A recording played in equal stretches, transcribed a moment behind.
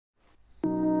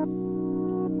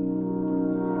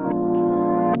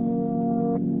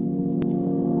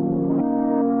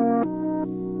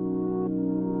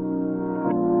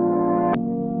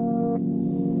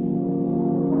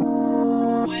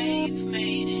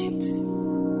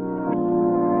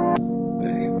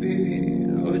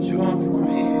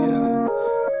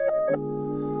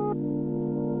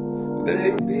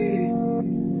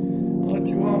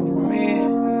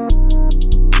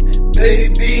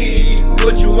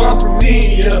want from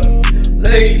me, yeah.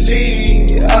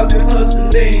 Lately, I've been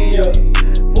hustling, yeah.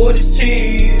 For this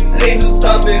cheese, ain't no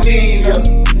stopping me, yeah.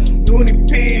 Looney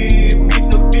P,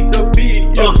 beat the beat,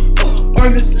 yeah.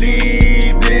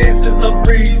 Honestly, this is a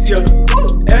breeze, yeah.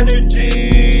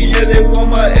 Energy, yeah, they want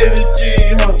my energy,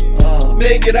 huh.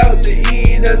 Make it out to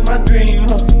eat, that's my dream,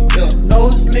 huh. Yeah.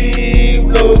 No sleep,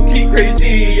 low-key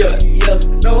crazy, yeah, yeah.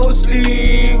 No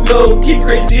sleep, low-key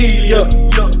crazy, yeah,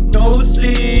 yeah. No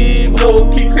sleep,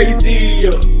 low-key crazy,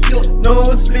 yeah. No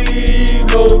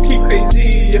sleep, low-key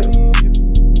crazy, yeah.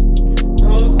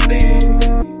 No sleep.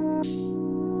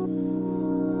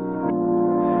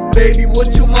 Baby, what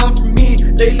you want from me?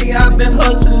 Lately I've been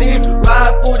hustling,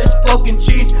 ride for this fucking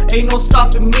cheese, ain't no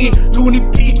stopping me. Looney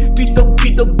P, beat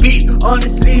the beat.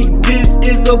 Honestly, this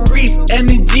is the breeze.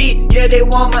 Energy, yeah, they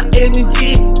want my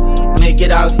energy. Make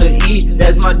it out to eat,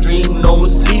 that's my dream. No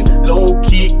sleep, low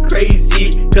key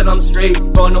crazy, cause I'm straight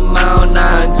from the Mount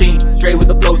 19. Straight with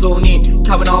the flows on me,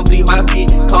 coming on bleed my feet.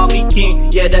 Call me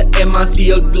king, yeah, the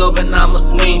MIC a glove and I'm a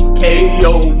swing.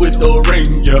 KO with the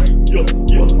ring, yeah, yeah,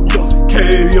 yeah, yeah.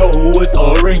 KO with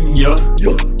the ring, yeah,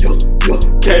 yeah, yeah, yeah.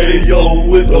 KO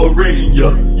with the ring,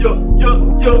 yeah, yeah, yeah,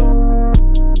 yeah.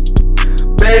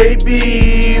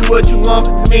 Baby, what you want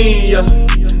from me, yeah.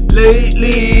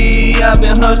 Lately, I've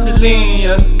been hustling,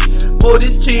 yeah. For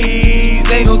this cheese,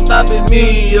 ain't no stopping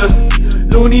me, yeah.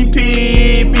 Looney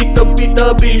P, beat the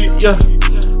beat, yeah.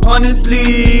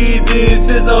 Honestly, this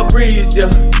is a breeze, yeah.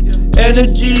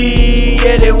 Energy,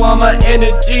 yeah, they want my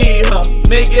energy, huh.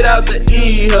 Make it out to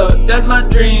eat, huh. That's my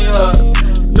dream, huh.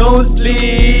 No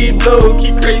sleep,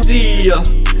 low-key crazy, yeah.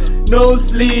 No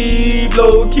sleep,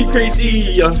 low-key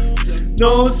crazy, yeah.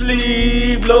 No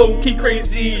sleep, low-key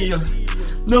crazy, yeah.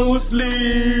 No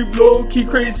sleep, low-key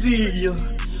crazy, yeah.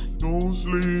 No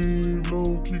sleep,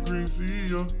 low-key crazy,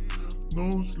 yeah.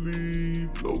 No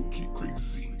sleep, low-key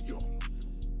crazy, yeah.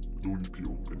 Looney P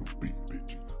up in the beat,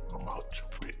 bitch. I'm out your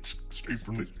bitch. Straight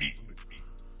from the eat.